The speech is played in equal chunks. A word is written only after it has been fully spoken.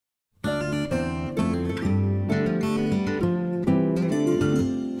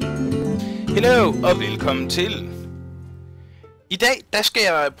Hello og velkommen til. I dag der skal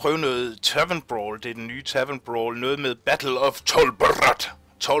jeg prøve noget Tavern Brawl. Det er den nye Tavern Brawl. Noget med Battle of Tol Barad.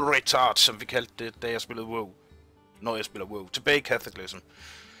 Tol Retard, som vi kaldte det, da jeg spillede WoW. Når jeg spiller WoW. Tilbage i Cataclysm.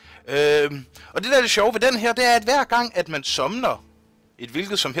 Og det der er det sjove ved den her, det er, at hver gang, at man summoner et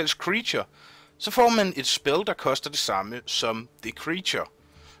hvilket som helst creature, så får man et spell, der koster det samme som det creature.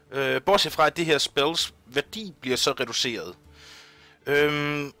 Bortset fra, at det her spells værdi bliver så reduceret.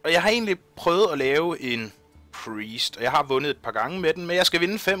 Og jeg har egentlig prøvet at lave en priest, og jeg har vundet et par gange med den, men jeg skal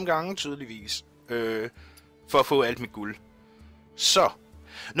vinde 5 gange tydeligvis, for at få alt mit guld. Så,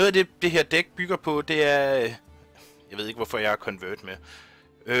 noget af det her dæk bygger på, det er, jeg ved ikke hvorfor jeg er convert med,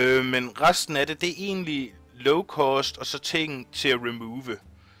 men resten af det, det er egentlig low cost, og så ting til at remove.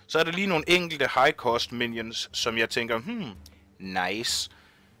 Så er der lige nogle enkelte high cost minions, som jeg tænker, nice.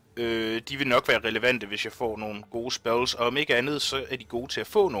 De vil nok være relevante, hvis jeg får nogle gode spells, og om ikke andet, så er de gode til at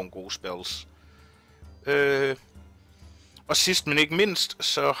få nogle gode spells. Og sidst men ikke mindst,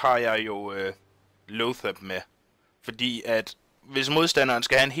 så har jeg jo Lothar med. Fordi at hvis modstanderen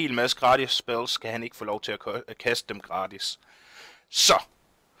skal have en hel masse gratis spells, skal han ikke få lov til at kaste dem gratis. Så,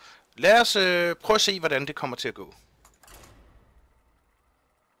 lad os prøve at se, hvordan det kommer til at gå.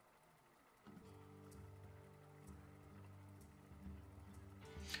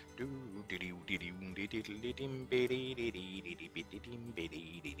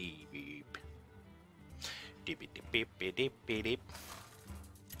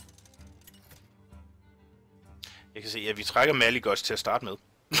 Jeg kan se, at vi trækker Malygos til at starte med.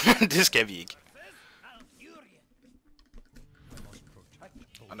 Det skal vi ikke.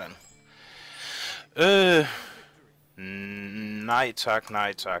 Sådan. Nej tak,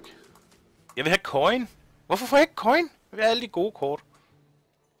 nej tak. Jeg vil have coin. Hvorfor får jeg ikke coin? Jeg vil have alle de gode kort.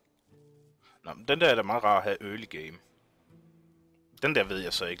 Nå, men den der er da meget rar at have early game. Den der ved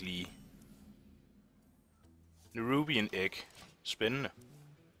jeg så ikke lige. Nerubian Egg. Spændende.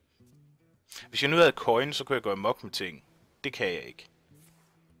 Hvis jeg nu havde coin, så kunne jeg gå amok med ting. Det kan jeg ikke.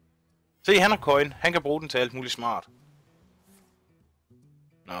 Se, han har coin. Han kan bruge den til alt muligt smart.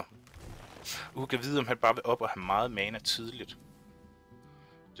 Nå. Kan vide, om han bare vil op og have meget mana tidligt.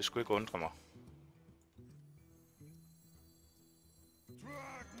 Det skulle ikke undre mig.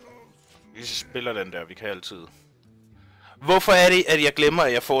 Vi spiller den der, vi kan altid. Hvorfor er det, at jeg glemmer,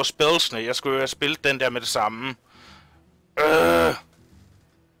 at jeg får spellsene? Jeg skulle jo have spillet den der med det samme.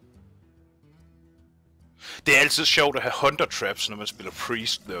 Det er altid sjovt at have hunter traps, når man spiller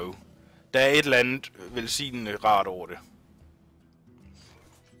priest, though. Der er et eller andet velsignende rart over det.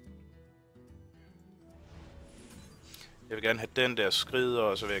 Jeg vil gerne have den der skrider,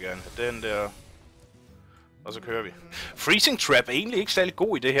 og så vil jeg gerne have den der. Og så kører vi. Freezing Trap er egentlig ikke særlig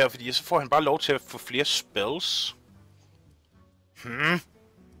god i det her, fordi så får han bare lov til at få flere spells.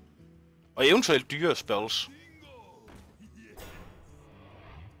 Og eventuelt dyre spells.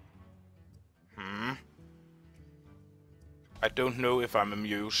 I don't know if I'm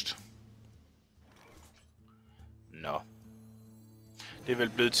amused. Nå. Det er vel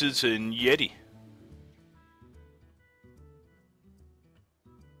blevet tid til en Yeti.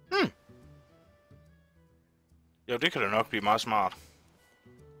 Jo, det kan da nok blive meget smart.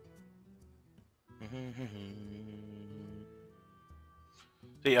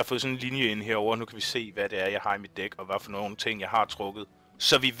 Se, jeg har fået sådan en linje ind herover. Nu kan vi se, hvad det er, jeg har i mit dæk, og hvad for nogle ting, jeg har trukket.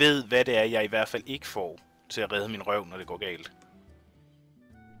 Så vi ved, hvad det er, jeg i hvert fald ikke får til at redde min røv, når det går galt.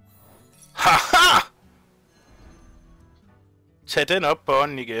 Haha! Tag den op på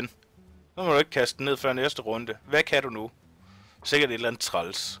ånden igen. Så må du ikke kaste den ned før næste runde. Hvad kan du nu? Sikkert et eller andet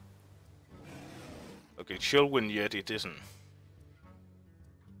træls. Okay, Chillwind Yeti, det er sådan.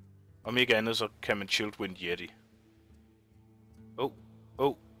 Om ikke andet, så kan man Chillwind Yeti.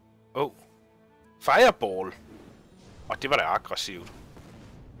 Fireball! Og det var da aggressivt.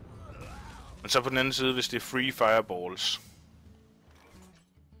 Men så på den anden side, hvis det er free fireballs,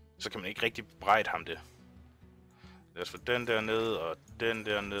 så kan man ikke rigtig bebrejde ham det. Lad os få den der ned, og den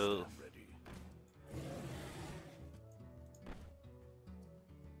der ned.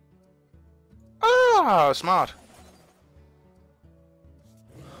 Smart.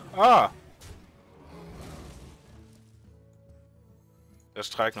 Lad os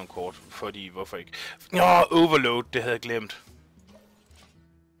trække nogle kort, fordi hvorfor ikke? Overload, det havde jeg glemt.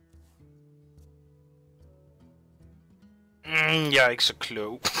 Jeg er ikke så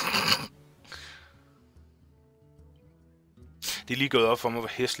klog. Det er lige gået op for mig, hvor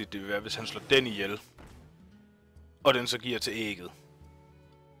hæsligt det vil være, hvis han slår den ihjel. Og den så giver til ægget.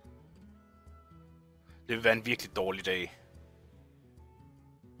 Det vil være en virkelig dårlig dag.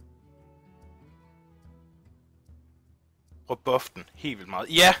 Prøv buff den helt vildt meget.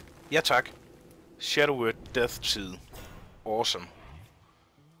 Ja! Ja tak. Shadow Death-tid. Awesome.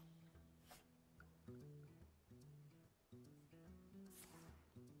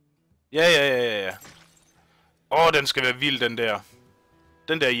 Ja. Den skal være vild, den der.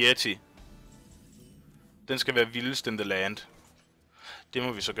 Den der Yeti. Den skal være vildest in the land. Det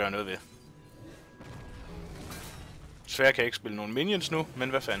må vi så gøre noget ved. Desværre kan jeg ikke spille nogen minions nu, men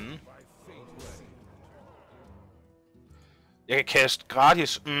hvad fanden? Jeg kan kaste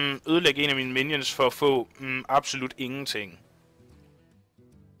gratis, ødelægge en af mine minions for at få absolut ingenting.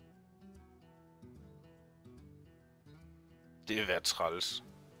 Det vil være træls.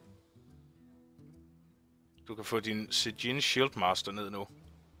 Du kan få din Sejin Shieldmaster ned nu.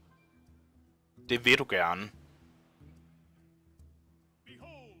 Det vil du gerne.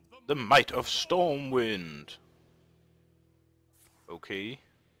 The Might of Stormwind. Okay.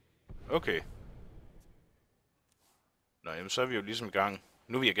 Okay. Nå, jamen så er vi jo ligesom i gang.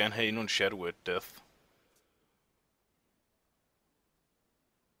 Nu vil jeg gerne have endnu en Shadow at Death.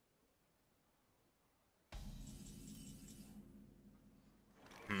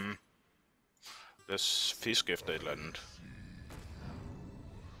 Lad os fiske efter et eller andet.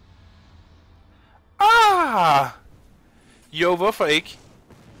 Jo, hvorfor ikke?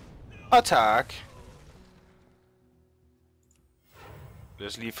 Og tak. Lad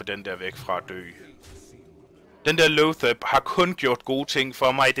os lige få den der væk fra at dø. Den der Lothab har kun gjort gode ting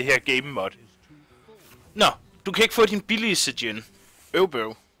for mig i det her game mod. Nå, du kan ikke få din billige Sejin.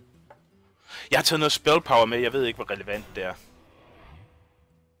 Øvbøv. Jeg har taget noget spell power med, jeg ved ikke, hvor relevant det er.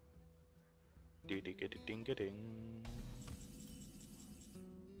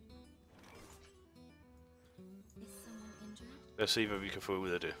 Lad os se, hvad vi kan få ud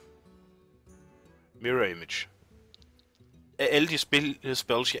af det. Mirror Image. Af alle de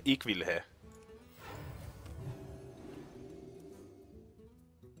spells, jeg ikke ville have.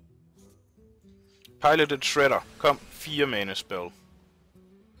 Piloted Shredder. Kom, 4 mana spell.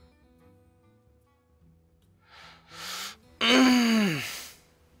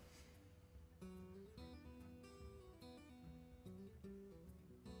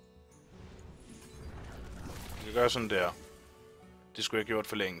 Jeg kan gøre sådan der. Det skulle jeg have gjort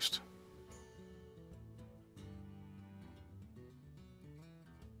for længst.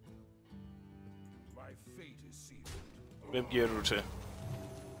 Hvem giver du til?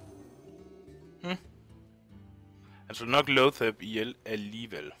 Han slår nok Lothab ihjel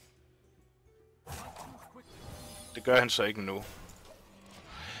alligevel. Det gør han så ikke nu.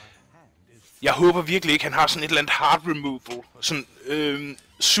 Jeg håber virkelig ikke, han har sådan et eller andet hard removal. Sådan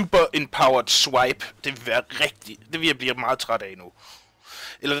super empowered swipe. Det vil være rigtigt. Det vil jeg blive meget træt af nu.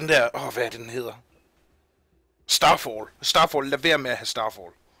 Eller den der, hvad er det, den hedder? Starfall. Starfall, lad være med at have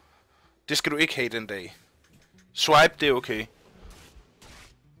Starfall. Det skal du ikke have den dag. Swipe, det er okay.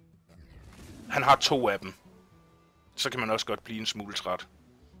 Han har 2 af dem. Så kan man også godt blive en smule træt.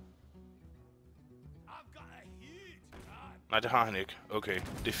 Nej, det har han ikke. Okay,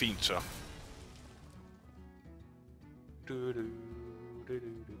 det er fint så.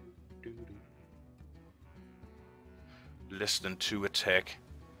 Less than 2 attack.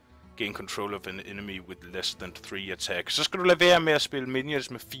 Gain control of an enemy with less than 3 attack. Så skal du lade være med at spille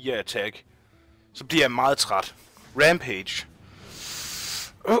minions med 4 attack. Så bliver jeg meget træt. Rampage.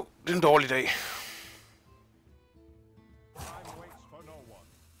 Det er en dårlig dag.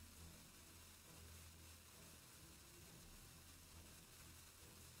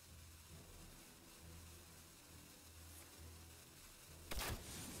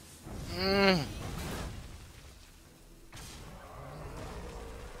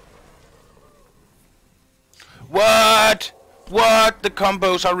 What? What? The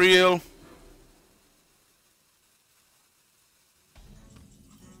combos are real.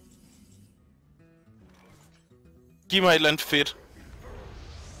 Giv mig et eller andet fedt.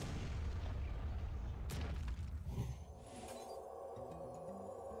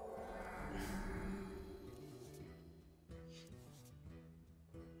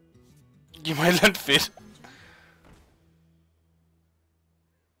 Giv mig et eller andet fedt.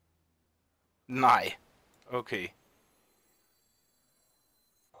 Nej. Okay.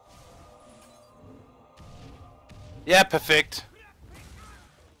 Ja, perfekt.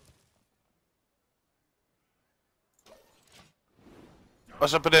 Og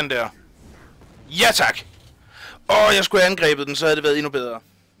så på den der. Ja, tak! Jeg skulle have angrebet den, så havde det været endnu bedre.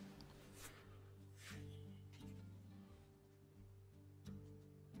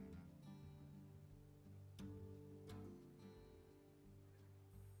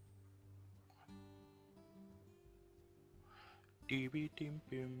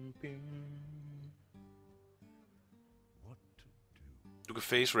 Du kan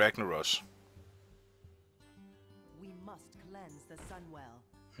face Ragnaros.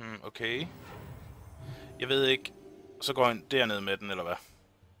 Okay. Jeg ved ikke. Så går han derned med den, eller hvad?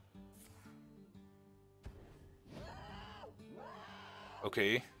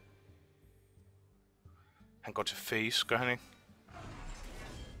 Okay. Han går til face, gør han ikke?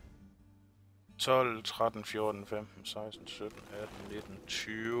 12, 13, 14, 15, 16, 17, 18, 19,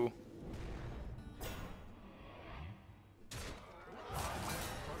 20.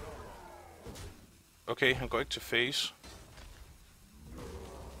 Okay, han går ikke til face.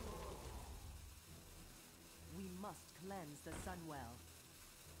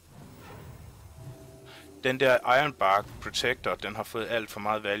 Den der Iron Bark Protector, den har fået alt for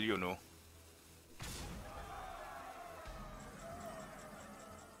meget value nu.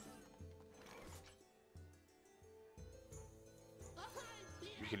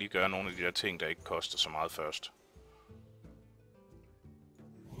 Vi kan lige gøre nogle af de der ting, der ikke koster så meget først.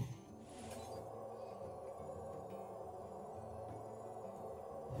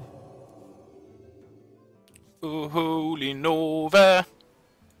 Holy Nova!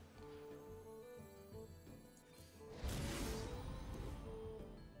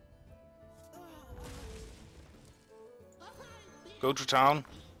 Go to town.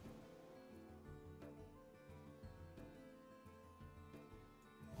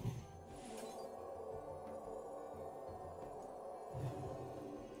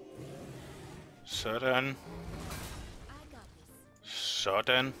 Sådan.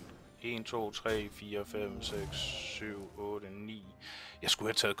 Sådan. 1, 2, 3, 4, 5, 6, 7, 8, 9. Jeg skulle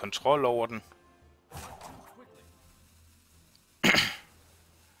have taget kontrol over den.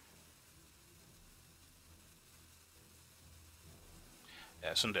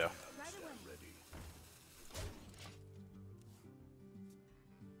 Ja, sådan der.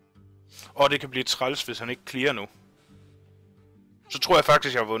 Og det kan blive træls, hvis han ikke clear nu. Så tror jeg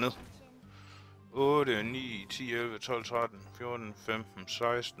faktisk, jeg har vundet. 8, 9, 10, 11, 12, 13, 14, 15,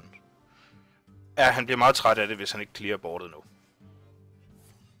 16. Ja, han bliver meget træt af det, hvis han ikke clear boardet nu.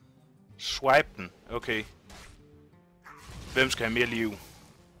 Swipe den. Okay. Hvem skal have mere liv?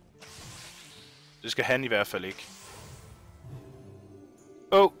 Det skal han i hvert fald ikke.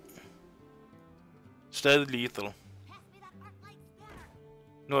 Oh. Stadig lethal.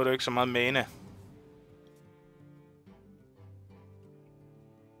 Nu er der ikke så meget mana.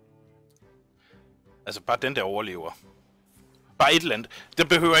 Altså bare den der overlever. Bare et eller andet. Det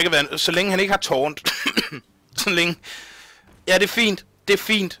behøver ikke at være... Så længe han ikke har taunt. Så længe... Ja, det er fint. Det er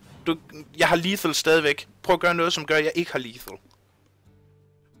fint. Jeg har lethal stadigvæk. Prøv at gøre noget, som gør, at jeg ikke har lethal.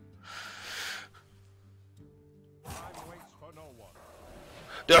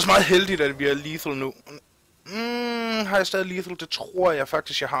 Det er også meget heldigt, at vi er lethal nu. Har jeg stadig lethal? Det tror jeg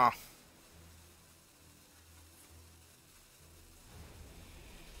faktisk, jeg har.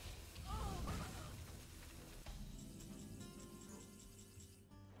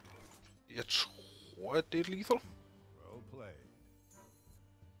 Jeg tror, at det er lethal.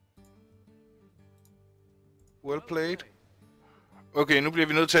 Well played. Okay, nu bliver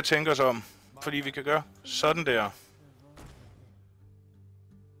vi nødt til at tænke os om. Fordi vi kan gøre sådan der.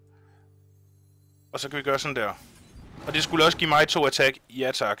 Og så kan vi gøre sådan der. Og det skulle også give mig 2 attack.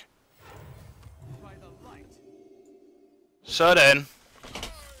 Ja, tak. Sådan.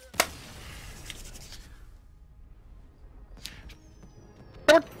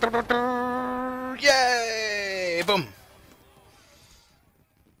 Yay! Bum!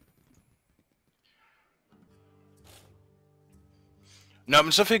 Nå,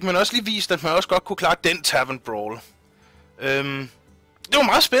 men så fik man også lige vist, at man også godt kunne klare den Tavern Brawl. Det var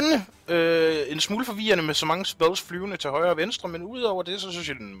meget spændende. En smule forvirrende med så mange spells flyvende til højre og venstre, men udover det, så synes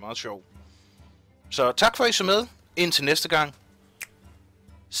jeg, den er meget sjov. Så tak for, at I så med. Indtil næste gang.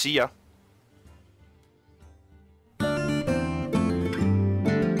 See ya.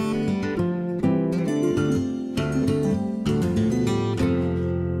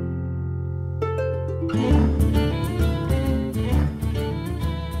 Yeah.